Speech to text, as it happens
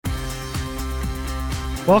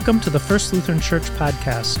Welcome to the First Lutheran Church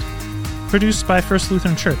podcast, produced by First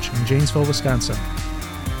Lutheran Church in Janesville, Wisconsin.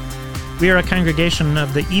 We are a congregation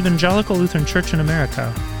of the Evangelical Lutheran Church in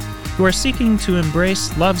America who are seeking to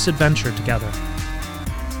embrace love's adventure together.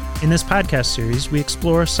 In this podcast series, we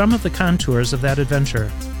explore some of the contours of that adventure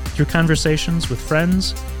through conversations with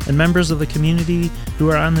friends and members of the community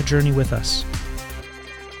who are on the journey with us.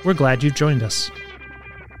 We're glad you've joined us.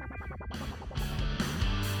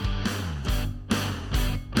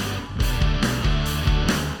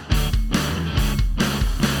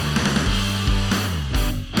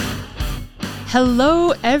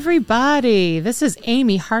 Hello, everybody. This is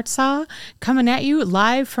Amy Hartsaw coming at you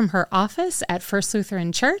live from her office at First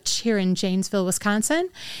Lutheran Church here in Janesville, Wisconsin.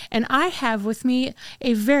 And I have with me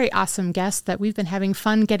a very awesome guest that we've been having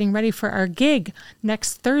fun getting ready for our gig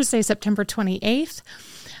next Thursday, September 28th.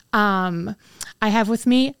 I have with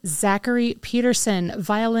me Zachary Peterson,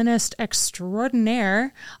 violinist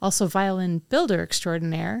extraordinaire, also violin builder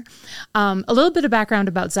extraordinaire. A little bit of background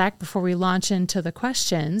about Zach before we launch into the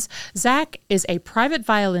questions. Zach is a private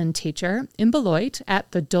violin teacher in Beloit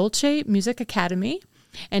at the Dolce Music Academy,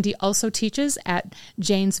 and he also teaches at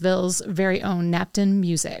Janesville's very own Napton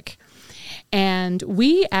Music. And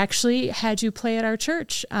we actually had you play at our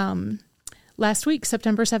church last week,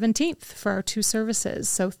 September 17th, for our two services.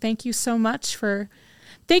 So thank you so much for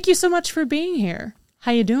being here.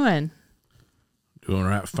 How you doing? Doing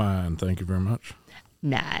right fine. Thank you very much.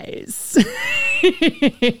 Nice.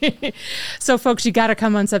 So folks, you got to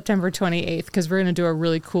come on September 28th because we're going to do a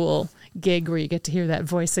really cool gig where you get to hear that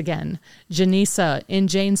voice again. Janisa in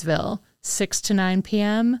Janesville, 6 to 9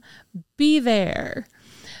 p.m. Be there.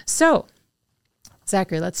 So,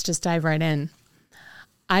 Zachary, let's just dive right in.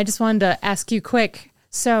 I just wanted to ask you quick.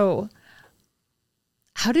 So,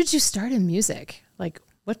 how did you start in music? Like,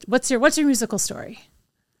 what's your musical story?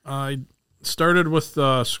 I started with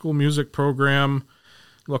the school music program,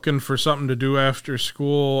 looking for something to do after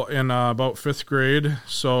school in about fifth grade.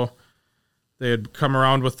 So they had come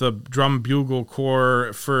around with the drum bugle corps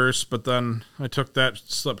at first, but then I took that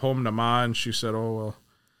slip home to Ma, and she said, "Oh well,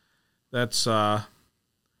 that's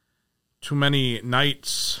too many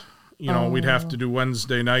nights." We'd have to do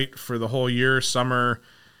Wednesday night for the whole year, summer,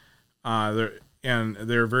 and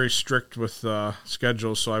they're very strict with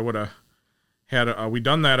schedules. So I would have had we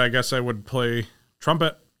done that. I guess I would play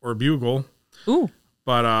trumpet or bugle. Ooh!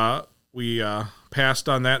 But we passed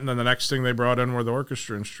on that, and then the next thing they brought in were the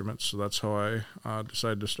orchestra instruments. So that's how I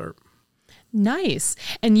decided to start. Nice.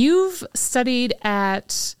 And you've studied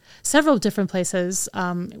at several different places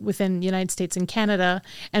within the United States and Canada.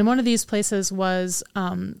 And one of these places was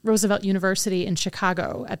Roosevelt University in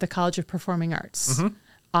Chicago at the College of Performing Arts. Mm-hmm.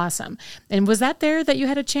 Awesome. And was that there that you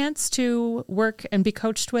had a chance to work and be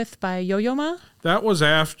coached with by Yo-Yo Ma? That was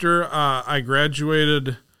after I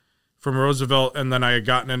graduated from Roosevelt, and then I had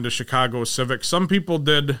gotten into Chicago Civic. Some people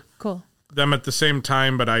did them at the same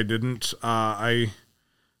time, but I didn't.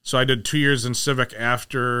 So I did 2 years in Civic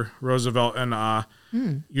after Roosevelt, and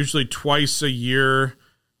usually twice a year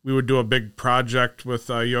we would do a big project with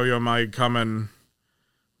Yo-Yo Ma. He'd come and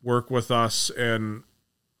work with us, and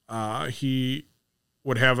he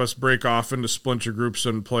would have us break off into splinter groups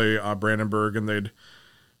and play Brandenburg, and they'd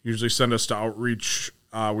usually send us to outreach.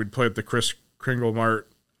 We'd play at the Chris Kringle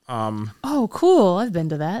Mart. Oh, cool. I've been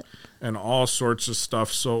to that. And all sorts of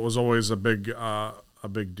stuff, so it was always a big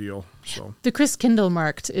deal. So the Chris Kindle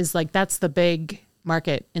Markt is that's the big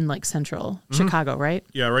market in central Chicago, right?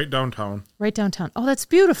 Yeah, right downtown. Right downtown. Oh, that's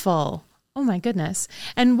beautiful. Oh my goodness.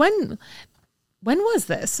 And when was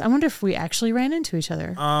this? I wonder if we actually ran into each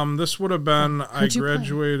other. This would have been I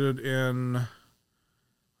graduated in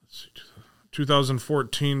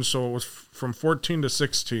 2014, so it was from 14 to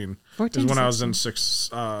 16 is when I was in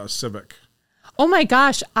Civic. Oh my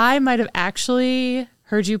gosh, I might have actually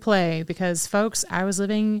heard you play because, folks, I was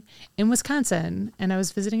living in Wisconsin and I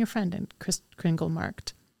was visiting a friend in Chris Kringle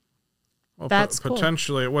Markt. Well, that's cool.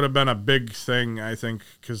 Potentially it would have been a big thing, I think,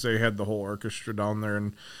 because they had the whole orchestra down there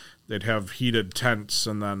and they'd have heated tents.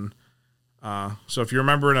 And then, so if you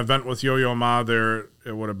remember an event with Yo-Yo Ma there,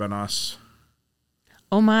 it would have been us.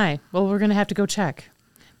 Oh my. Well, we're going to have to go check.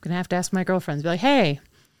 I'm going to have to ask my girlfriends, be like, hey.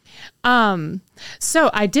 So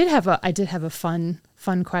I did have a fun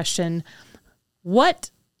question. What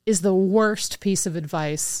is the worst piece of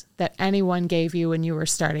advice that anyone gave you when you were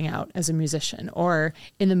starting out as a musician or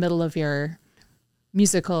in the middle of your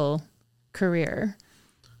musical career?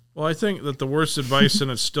 Well, I think that the worst advice, and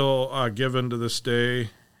it's still given to this day,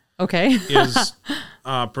 okay, is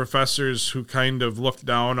professors who kind of look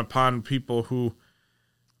down upon people who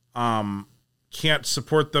can't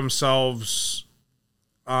support themselves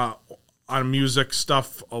on music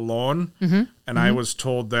stuff alone. And I was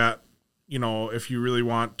told that, you know, if you really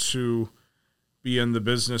want to be in the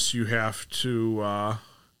business, you have to,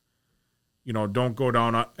 you know, don't go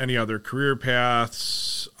down any other career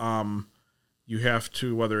paths. You have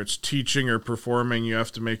to, whether it's teaching or performing, you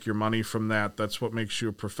have to make your money from that. That's what makes you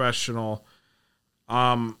a professional.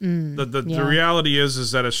 The reality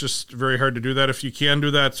is that it's just very hard to do that. If you can do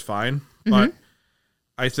that, it's fine. But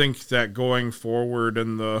I think that going forward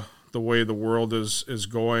in the way the world is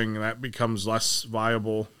going, that becomes less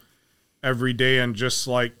viable every day, and just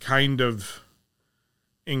like kind of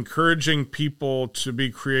encouraging people to be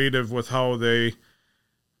creative with how they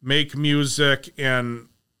make music, and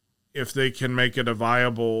if they can make it a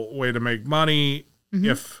viable way to make money.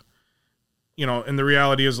 If, you know, and the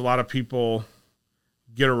reality is a lot of people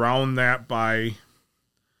get around that by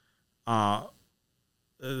they'll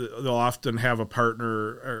often have a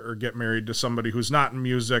partner or get married to somebody who's not in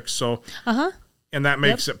music. So, and that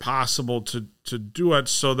makes it possible to do it.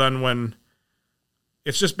 So then when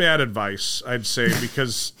it's just bad advice, I'd say,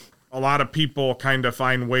 because a lot of people kind of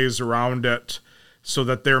find ways around it so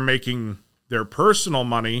that they're making their personal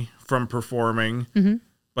money from performing,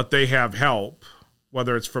 but they have help,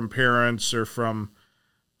 whether it's from parents or from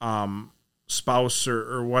spouse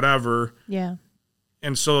or whatever. Yeah.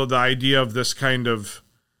 And so the idea of this kind of,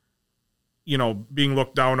 you know, being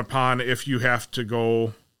looked down upon if you have to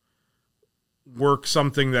go work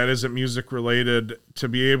something that isn't music related to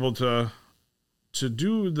be able to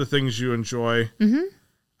do the things you enjoy,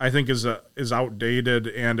 I think is outdated,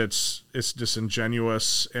 and it's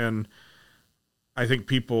disingenuous. And I think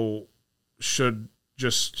people should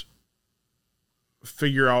just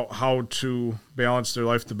figure out how to balance their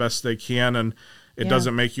life the best they can. And it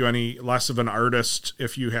doesn't make you any less of an artist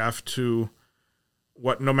if you have to,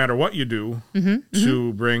 no matter what you do,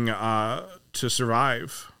 to bring, to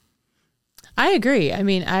survive. I agree. I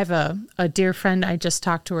mean, I have a dear friend. I just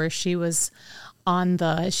talked to her. She was on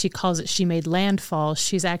she calls it, she made landfall.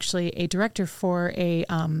 She's actually a director for a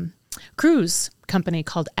cruise company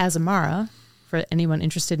called Azamara, for anyone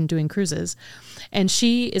interested in doing cruises. And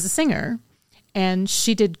she is a singer. And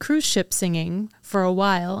she did cruise ship singing for a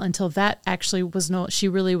while until that actually she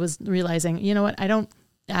really was realizing, you know what, I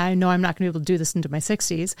know I'm not going to be able to do this into my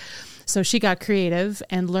 60s. So she got creative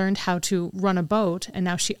and learned how to run a boat. And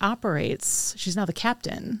now she's now the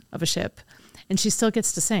captain of a ship, and she still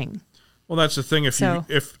gets to sing. Well, that's the thing.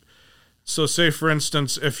 So say for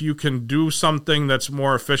instance, if you can do something that's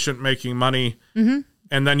more efficient making money, and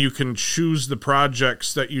then you can choose the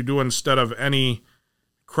projects that you do instead of any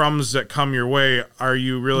crumbs that come your way, are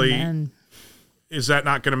you really, is that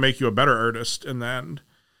not going to make you a better artist in the end?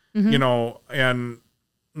 You know, and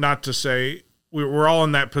not to say we're all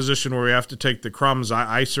in that position where we have to take the crumbs.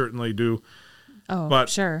 I certainly do. Oh, but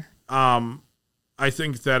sure. I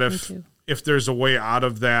think that if there's a way out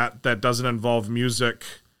of that doesn't involve music,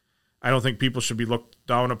 I don't think people should be looked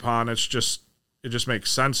down upon. It just makes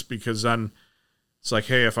sense, because then it's like,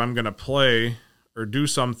 hey, if I'm going to play or do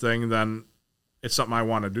something, then it's something I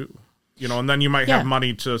want to do, you know, and then you might have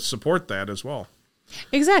money to support that as well.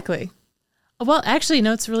 Exactly. Well, actually, you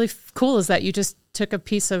know, what's really cool is that you just took a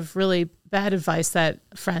piece of really bad advice that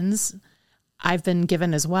friends I've been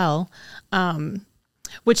given as well,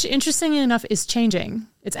 which interestingly enough is changing.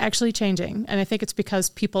 It's actually changing. And I think it's because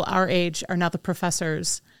people our age are now the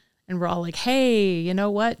professors, and we're all like, hey, you know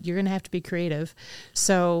what? You're going to have to be creative.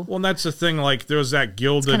 So, well, and that's the thing. Like, there was that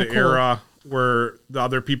gilded era where the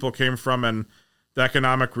other people came from, and the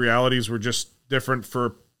economic realities were just different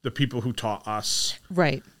for the people who taught us.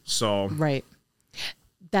 Right. So. Right.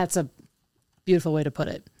 That's a beautiful way to put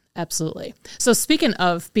it. Absolutely. So speaking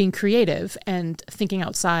of being creative and thinking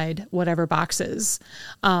outside whatever boxes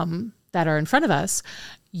that are in front of us,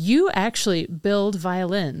 you actually build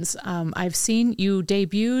violins. I've seen you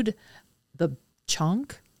debuted the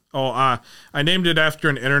Chunk. Oh, I named it after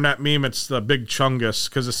an internet meme. It's the Big Chungus,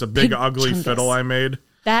 because it's a big ugly Chungus fiddle I made.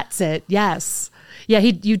 That's it. Yes. Yeah,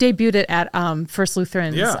 you debuted it at First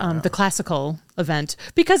Lutheran's the classical event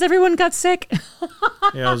because everyone got sick.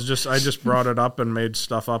 Yeah, I just brought it up and made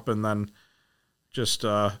stuff up, and then just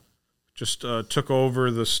took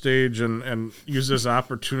over the stage and used this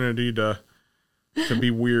opportunity to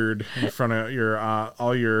be weird in front of your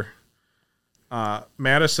all your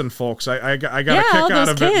Madison folks. I got a kick out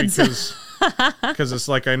of kids. it because it's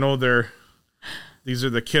like, I know these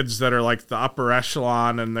are the kids that are like the upper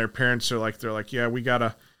echelon, and their parents are they're like, yeah, we got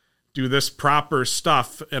to do this proper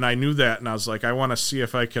stuff. And I knew that. And I was like, I want to see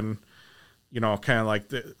if I can, you know, kind of like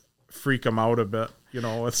freak them out a bit, you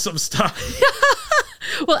know, with some stuff.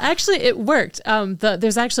 Well, actually, it worked.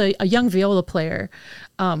 There's actually a young viola player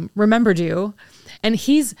remembered you, and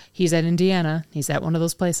he's at Indiana. He's at one of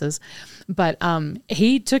those places, but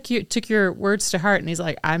he took your words to heart, and he's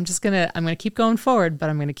like, I'm gonna keep going forward, but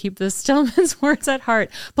I'm gonna keep this gentleman's words at heart.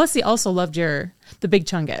 Plus, he also loved the Big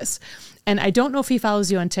Chungus, and I don't know if he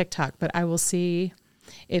follows you on TikTok, but I will see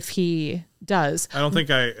if he does. I don't think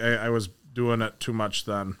I was doing it too much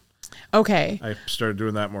then. Okay. I started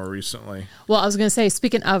doing that more recently. Well, I was going to say,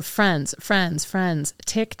 speaking of friends,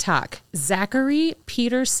 TikTok, Zachary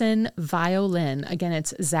Peterson Violin. Again,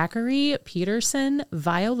 it's Zachary Peterson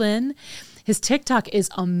Violin. His TikTok is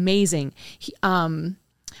amazing.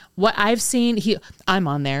 What I've seen, I'm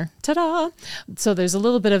on there. Ta-da! So there's a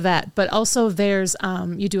little bit of that, but also there's,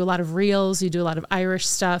 you do a lot of reels, you do a lot of Irish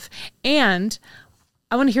stuff, and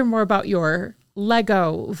I want to hear more about your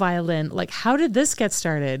Lego violin. Like, how did this get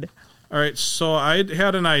started? All right, so I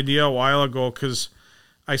had an idea a while ago because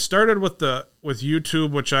I started with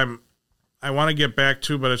YouTube, which I want to get back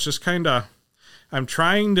to, but it's just kind of, I'm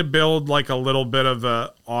trying to build like a little bit of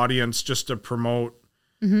a audience just to promote,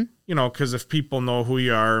 because if people know who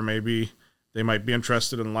you are, maybe they might be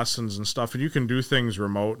interested in lessons and stuff, and you can do things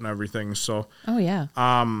remote and everything. So, oh yeah,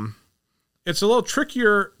 it's a little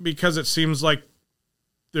trickier because it seems like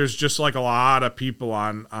there's just like a lot of people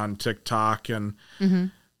on TikTok, and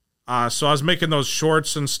so I was making those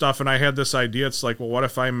shorts and stuff, and I had this idea. It's like, well, what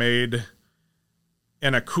if I made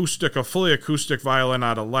a fully acoustic violin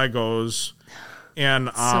out of Legos? And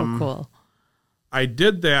so cool. I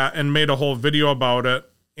did that and made a whole video about it,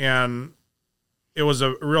 and it was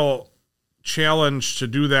a real challenge to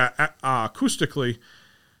do that acoustically.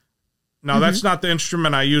 Now, that's not the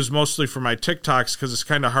instrument I use mostly for my TikToks because it's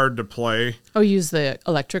kind of hard to play. Oh, you use the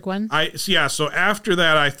electric one? So after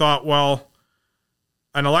that, I thought, well,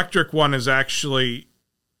 an electric one is actually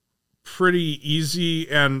pretty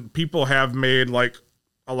easy, and people have made like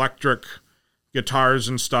electric guitars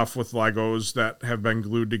and stuff with Legos that have been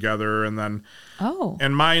glued together, and then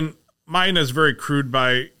and mine is very crude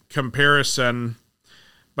by comparison.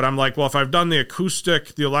 But I'm like, well, if I've done the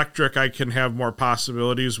acoustic, the electric, I can have more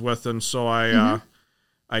possibilities with. And so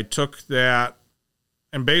I took that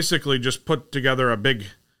and basically just put together a big,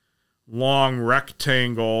 long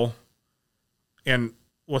rectangle and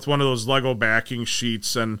with one of those Lego backing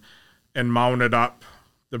sheets and mounted up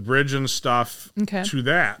the bridge and stuff to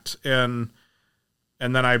that. And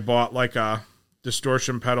then I bought like a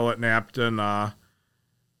distortion pedal at Napton,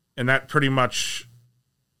 and that pretty much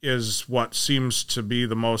is what seems to be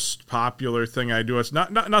the most popular thing I do. It's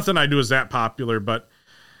not nothing I do is that popular, but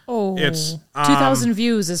it's 2,000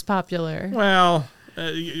 views is popular. Well,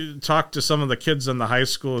 you talk to some of the kids in the high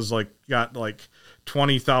school is like got like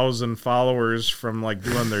 20,000 followers from like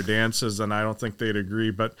doing their dances, and I don't think they'd agree.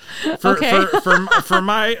 But for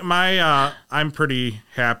my I'm pretty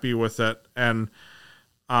happy with it, and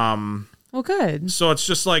well, good. So it's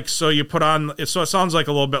just like, so you put on, so it sounds like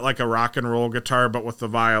a little bit like a rock and roll guitar, but with the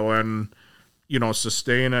violin,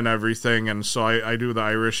 sustain and everything. And so I do the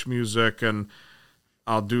Irish music, and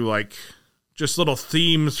I'll do like just little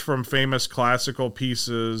themes from famous classical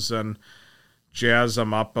pieces and jazz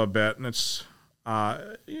them up a bit. And it's,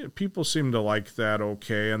 people seem to like that.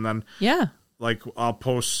 Okay. And then, like I'll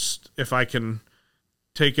post, if I can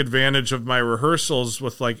take advantage of my rehearsals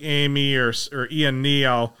with like Amy or Ian Nee,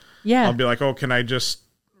 I'll be like, oh, can I just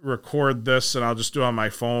record this, and I'll just do it on my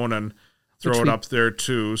phone and throw it up there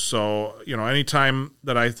too. So, anytime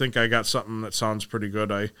that I think I got something that sounds pretty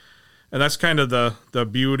good, and that's kind of the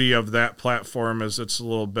beauty of that platform is it's a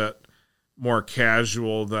little bit more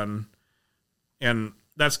casual and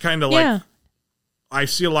that's kind of like, I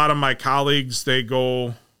see a lot of my colleagues, they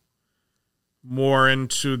go more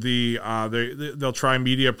into they'll try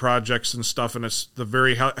media projects and stuff, and it's the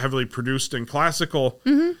very heavily produced and classical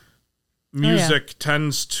music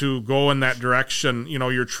tends to go in that direction.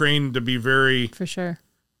 You're trained to be very, for sure,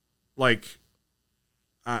 like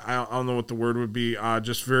I don't know what the word would be,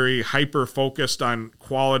 just very hyper focused on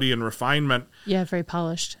quality and refinement. Yeah, very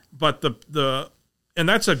polished. But and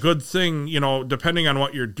that's a good thing, depending on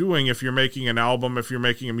what you're doing. If you're making an album, if you're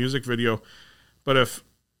making a music video, but if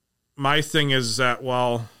my thing is that,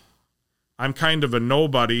 well, I'm kind of a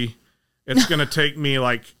nobody, it's going to take me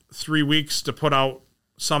like 3 weeks to put out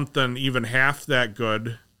something even half that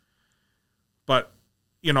good. But,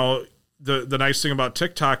 the nice thing about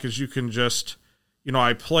TikTok is you can just,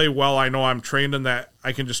 I play well. I know I'm trained in that.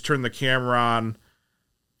 I can just turn the camera on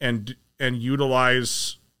and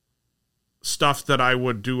utilize stuff that I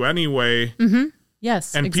would do anyway.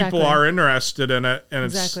 Yes, and exactly. People are interested in it. And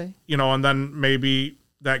exactly. It's, and then maybe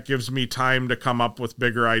that gives me time to come up with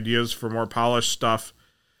bigger ideas for more polished stuff.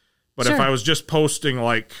 But if I was just posting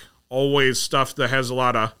like always stuff that has a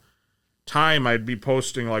lot of time, I'd be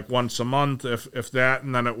posting like once a month, if that,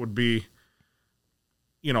 and then it would be,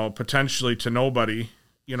 potentially to nobody,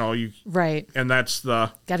 right. And that's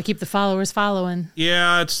got to keep the followers following.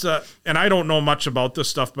 Yeah, and I don't know much about this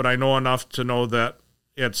stuff, but I know enough to know that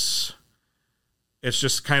it's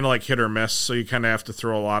just kind of like hit or miss. So you kind of have to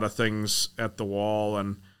throw a lot of things at the wall.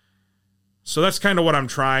 And so that's kind of what I'm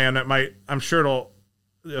trying. I'm sure it'll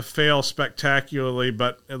fail spectacularly,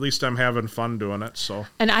 but at least I'm having fun doing it. So,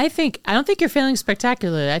 and I don't think you're failing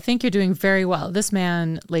spectacularly. I think you're doing very well. This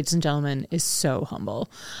man, ladies and gentlemen, is so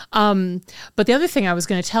humble. But the other thing I was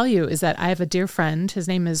going to tell you is that I have a dear friend. His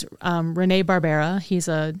name is Rene Barbera. He's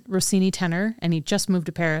a Rossini tenor, and he just moved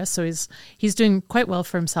to Paris, so he's doing quite well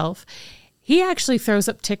for himself. He actually throws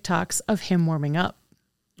up TikToks of him warming up.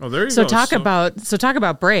 Oh, there you go. So talk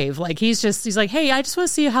about brave. Like he's like, hey, I just want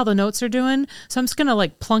to see how the notes are doing. So I'm just going to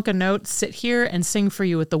like plunk a note, sit here and sing for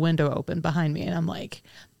you with the window open behind me. And I'm like,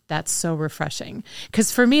 that's so refreshing.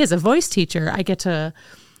 Because for me as a voice teacher, I get to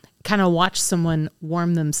kind of watch someone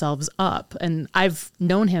warm themselves up. And I've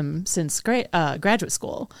known him since graduate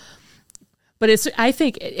school. But I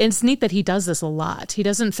think it's neat that he does this a lot. He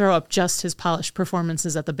doesn't throw up just his polished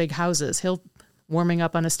performances at the big houses. He'll warming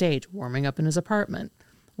up on a stage, warming up in his apartment,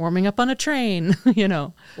 warming up on a train,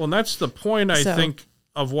 Well, and that's the point, I think,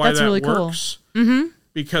 of why that really works. Cool. Mm-hmm.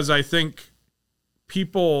 Because I think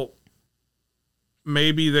people,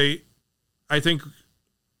 I think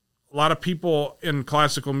a lot of people in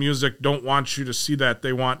classical music don't want you to see that.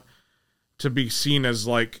 They want to be seen as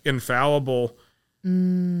like infallible.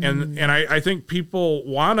 And I think people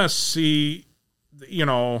want to see,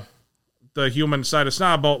 the human side. It's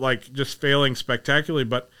not about like just failing spectacularly,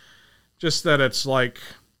 but just that it's like,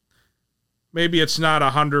 maybe it's not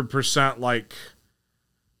 100% like,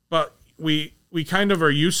 but we kind of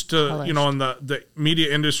are used to, polished. In the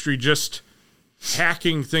media industry, just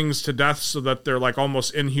hacking things to death so that they're like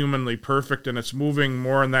almost inhumanly perfect, and it's moving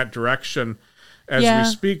more in that direction as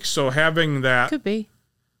we speak. So having that could be.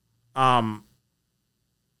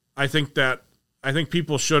 I think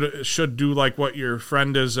people should do like what your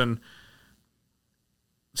friend is and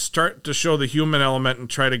start to show the human element and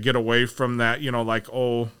try to get away from that, like,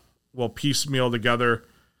 oh, we'll piecemeal together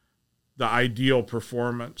the ideal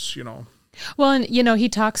performance, Well, and, he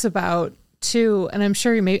talks about, too, and I'm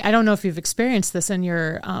sure I don't know if you've experienced this in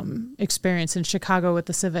your experience in Chicago with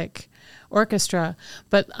the Civic Orchestra,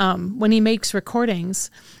 but when he makes recordings,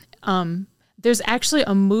 there's actually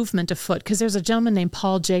a movement afoot, because there's a gentleman named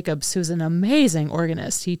Paul Jacobs who's an amazing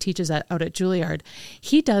organist. He teaches out at Juilliard.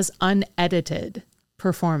 He does unedited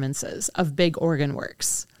performances of big organ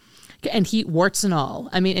works. And he, warts and all.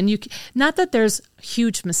 I mean, and not that there's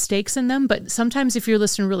huge mistakes in them, but sometimes if you're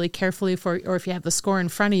listening really carefully or if you have the score in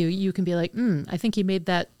front of you, you can be like, I think he made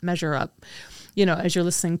that measure up, as you're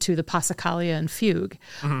listening to the Passacaglia and Fugue.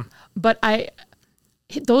 Mm-hmm. But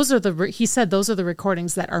he said those are the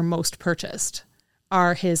recordings that are most purchased,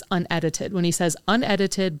 are his unedited. When he says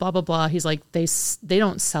unedited, blah, blah, blah, he's like, they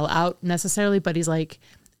don't sell out necessarily, but he's like,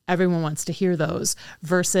 everyone wants to hear those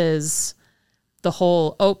versus the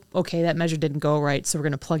whole, okay, that measure didn't go right, so we're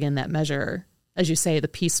going to plug in that measure, as you say, the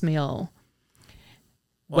piecemeal.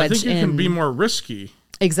 Well, I think you can be more risky.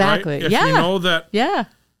 Exactly. Right? If you know that. Yeah.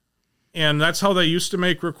 And that's how they used to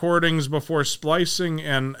make recordings before splicing,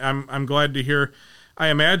 and I'm glad to hear. I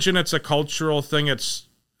imagine it's a cultural thing.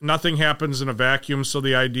 Nothing happens in a vacuum, so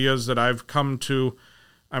the ideas that I've come to,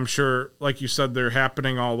 I'm sure, like you said, they're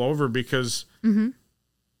happening all over, because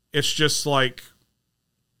it's just like,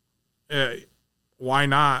 why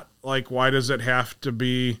not? Like, why does it have to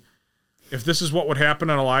be, if this is what would happen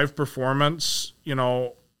in a live performance,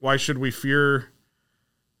 why should we fear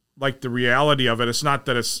like the reality of it? It's not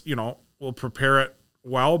that it's, we'll prepare it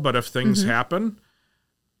well, but if things happen,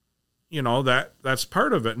 that's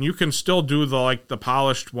part of it. And you can still do the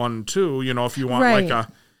polished one too, if you want like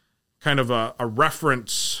a kind of a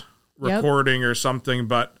reference recording or something,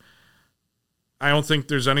 but I don't think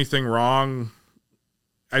there's anything wrong.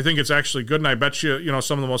 I think it's actually good, and I bet you,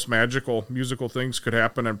 some of the most magical musical things could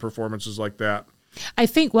happen in performances like that. I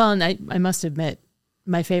think, and I must admit,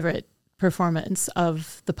 my favorite performance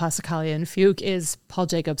of the Passacaglia and Fugue is Paul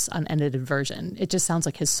Jacobs' unedited version. It just sounds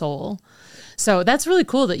like his soul. So that's really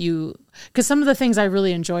cool that because some of the things I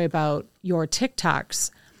really enjoy about your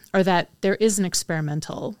TikToks are that there is an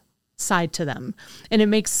experimental side to them. And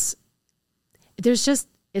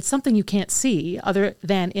it's something you can't see other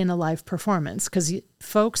than in a live performance. Because,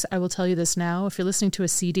 folks, I will tell you this now, if you're listening to a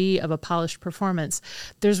CD of a polished performance,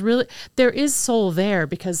 there is soul there,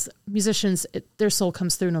 because musicians, their soul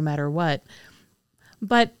comes through no matter what.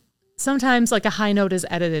 But sometimes like a high note is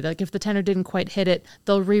edited. Like if the tenor didn't quite hit it,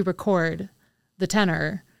 they'll re-record the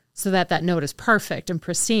tenor so that that note is perfect and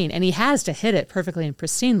pristine. And he has to hit it perfectly and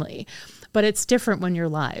pristinely. But it's different when you're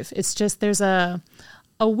live. It's just there's a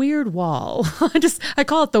weird wall. I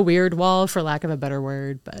call it the weird wall for lack of a better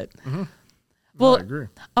word. But well, I agree.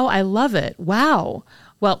 Oh, I love it. Wow.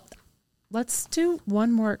 Well, let's do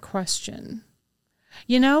one more question.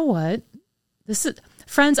 You know what? This is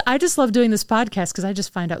friends, I just love doing this podcast because I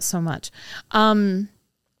just find out so much.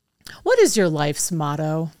 What is your life's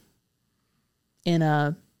motto in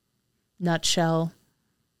a nutshell?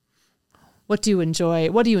 What do you enjoy?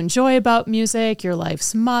 What do you enjoy about music? Your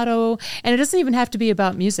life's motto, and it doesn't even have to be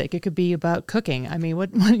about music. It could be about cooking. I mean,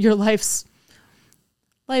 what your life's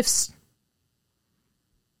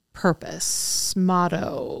purpose,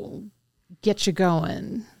 motto, get you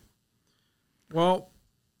going. Well,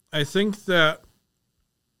 I think that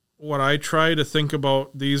what I try to think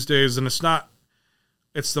about these days, and it's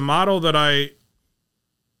the motto that I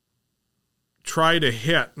try to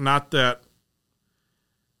hit, not that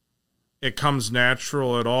it comes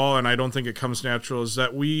natural at all, and I don't think it comes natural, is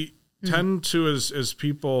that we tend to, as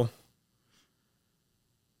people,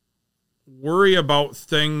 worry about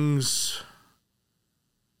things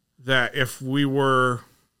that if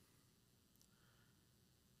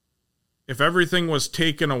everything was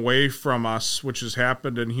taken away from us, which has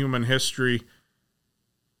happened in human history,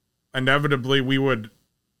 inevitably we would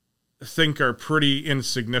think are pretty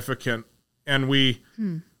insignificant, and we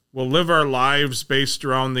will live our lives based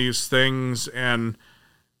around these things. And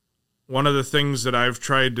one of the things that I've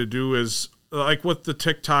tried to do is, like with the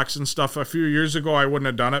TikToks and stuff, a few years ago I wouldn't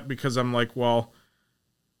have done it because I'm like, well,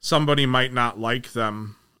 somebody might not like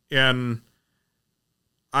them. And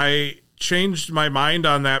I changed my mind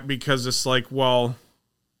on that because it's like, well,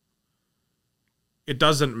 it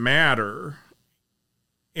doesn't matter.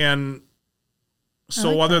 And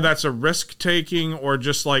so whether that's a risk taking or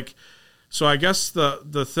just like, so I guess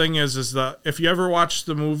the thing is that if you ever watch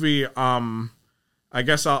the movie, I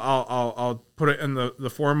guess I'll put it in the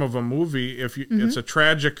form of a movie. If you, it's a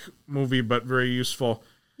tragic movie, but very useful.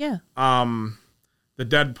 Yeah. The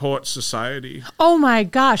Dead Poets Society. Oh my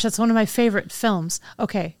gosh, that's one of my favorite films.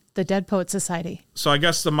 Okay, The Dead Poets Society. So I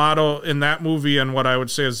guess the motto in that movie, and what I would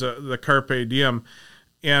say is the Carpe Diem,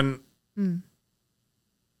 and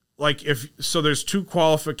like there's two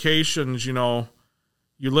qualifications. You know,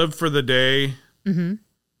 you live for the day,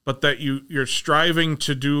 but that you're striving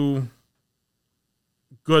to do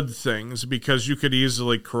good things, because you could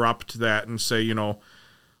easily corrupt that and say, you know,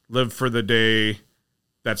 live for the day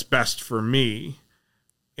that's best for me.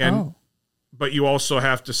 And but you also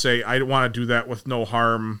have to say, I want to do that with no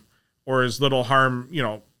harm or as little harm. You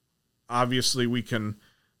know, obviously we can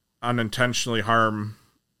unintentionally harm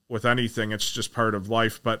with anything. It's just part of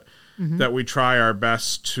life, but that we try our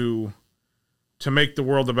best to make the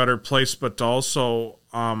world a better place, but to also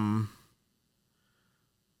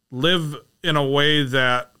live in a way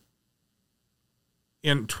that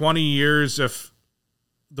in 20 years, if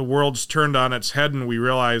the world's turned on its head and we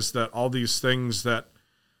realize that all these things that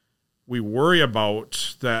we worry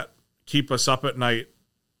about that keep us up at night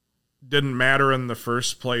didn't matter in the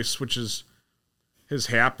first place, which has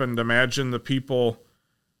happened. Imagine the people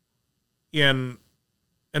and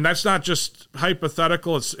that's not just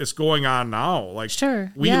hypothetical, it's going on now. Like,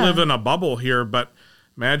 sure, we live in a bubble here, but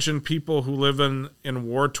imagine people who live in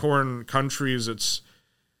war-torn countries.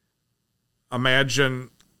 Imagine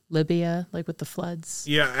Libya, like with the floods.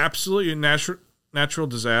 Yeah, absolutely. Natural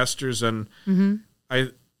disasters. And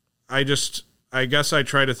I guess I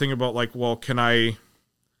try to think about like, well,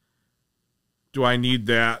 do I need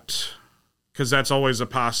that? Because that's always a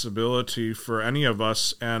possibility for any of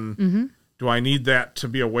us. And do I need that to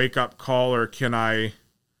be a wake-up call, or can I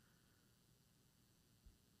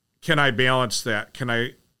balance that? Can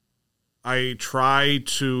I try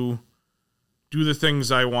to do the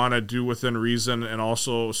things I want to do within reason and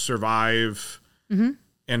also survive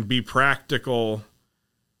and be practical,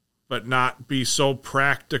 but not be so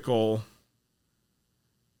practical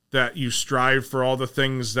that you strive for all the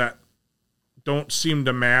things that don't seem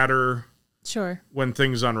to matter when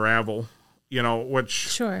things unravel, you know,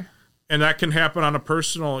 and that can happen on a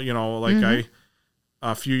personal, you know, like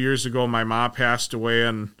a few years ago, my mom passed away,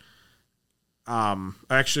 and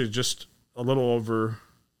actually just a little over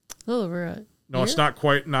no, year? It's not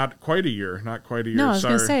quite a year. Not quite a year. No, I was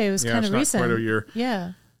Sorry. going to say, it was kind of recent. Not quite a year.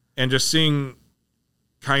 Yeah. And just seeing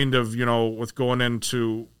kind of, you know, with going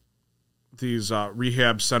into these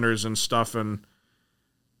rehab centers and stuff, and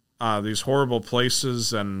these horrible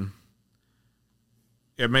places, and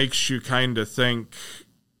it makes you kind of think,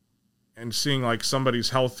 and seeing like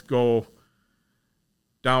somebody's health go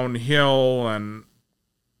downhill, and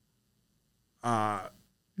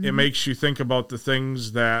it makes you think about the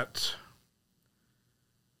things that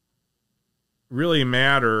really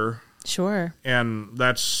matter. Sure. And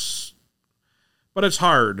but it's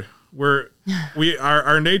hard.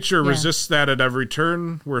 Our nature resists that at every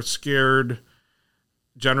turn. We're scared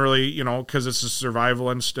generally, because it's a survival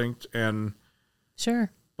instinct. And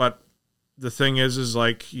sure. But the thing is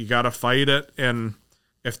like, you got to fight it. And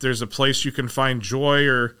if there's a place you can find joy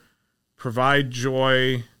or provide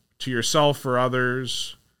joy to yourself or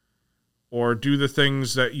others, or do the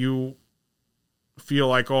things that you feel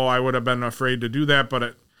like, I would have been afraid to do that,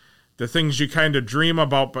 but the things you kind of dream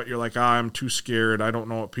about, but you're like, I'm too scared, I don't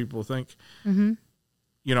know what people think. Mm-hmm.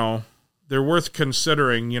 They're worth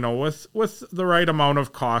considering, with the right amount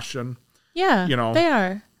of caution. Yeah, they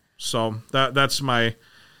are. So that's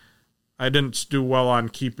I didn't do well on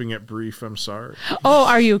keeping it brief. I'm sorry. Oh,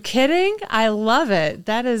 are you kidding? I love it.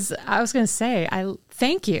 I was going to say,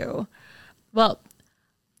 thank you. Well,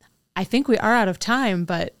 I think we are out of time,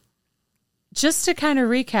 but just to kind of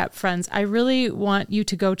recap, friends, I really want you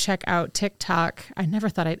to go check out TikTok. I never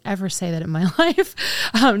thought I'd ever say that in my life.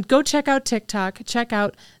 Go check out TikTok. Check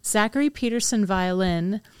out Zachary Peterson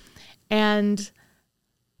Violin. And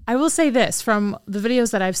I will say this, from the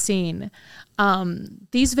videos that I've seen,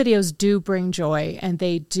 these videos do bring joy, and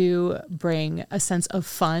they do bring a sense of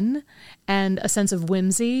fun and a sense of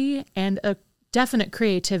whimsy and a definite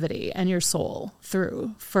creativity and your soul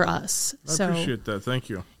through for us. I appreciate that. Thank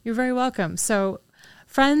you. You're very welcome. So,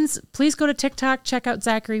 friends, please go to TikTok, check out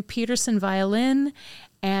Zachary Peterson Violin,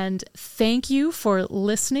 and thank you for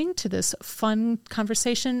listening to this fun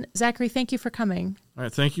conversation. Zachary, thank you for coming. All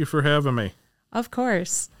right, thank you for having me. Of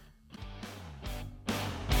course.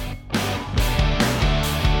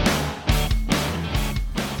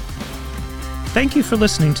 Thank you for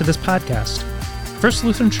listening to this podcast. First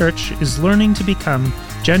Lutheran Church is learning to become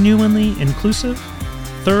genuinely inclusive,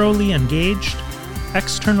 thoroughly engaged,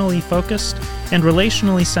 externally focused, and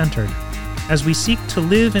relationally centered as we seek to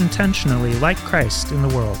live intentionally like Christ in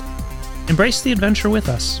the world. Embrace the adventure with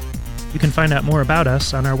us. You can find out more about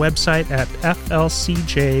us on our website at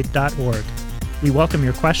flcj.org. We welcome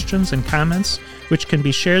your questions and comments, which can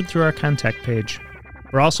be shared through our contact page.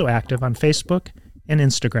 We're also active on Facebook and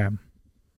Instagram.